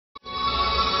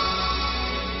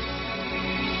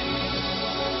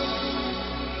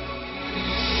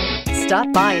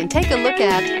Stop by and take a look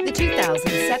at the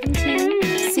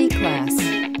 2017 C-Class.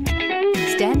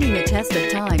 Standing the test of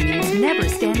time means never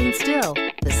standing still.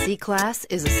 The C-Class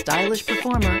is a stylish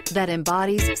performer that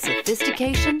embodies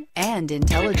sophistication and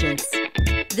intelligence.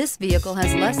 This vehicle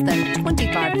has less than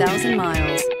 25,000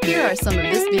 miles. Here are some of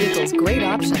this vehicle's great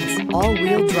options: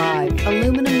 all-wheel drive,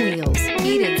 aluminum wheels,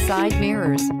 heated side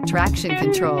mirrors, traction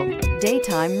control,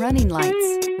 daytime running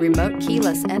lights, remote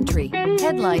keyless entry,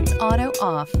 headlights auto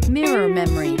off, mirror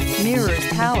memory, mirrors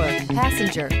power,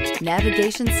 passenger,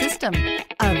 navigation system.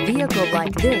 A vehicle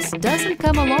like this doesn't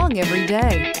come along every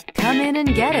day. Come in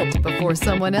and get it before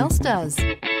someone else does.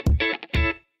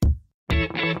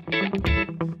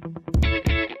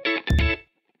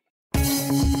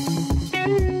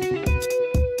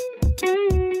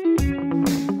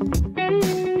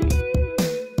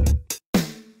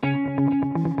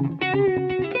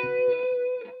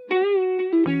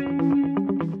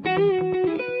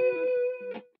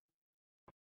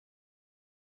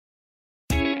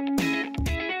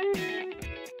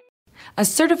 A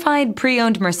certified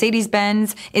pre-owned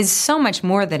Mercedes-Benz is so much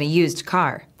more than a used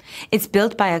car. It's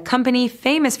built by a company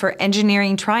famous for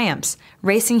engineering triumphs,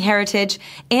 racing heritage,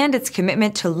 and its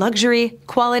commitment to luxury,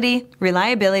 quality,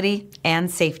 reliability,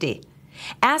 and safety.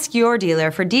 Ask your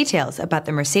dealer for details about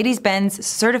the Mercedes-Benz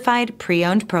Certified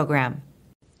Pre-Owned program.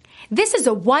 This is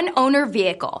a one-owner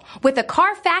vehicle with a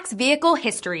CARFAX vehicle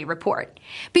history report.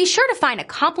 Be sure to find a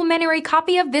complimentary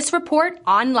copy of this report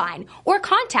online or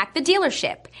contact the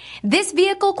dealership. This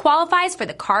vehicle qualifies for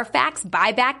the CARFAX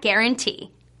buyback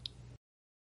guarantee.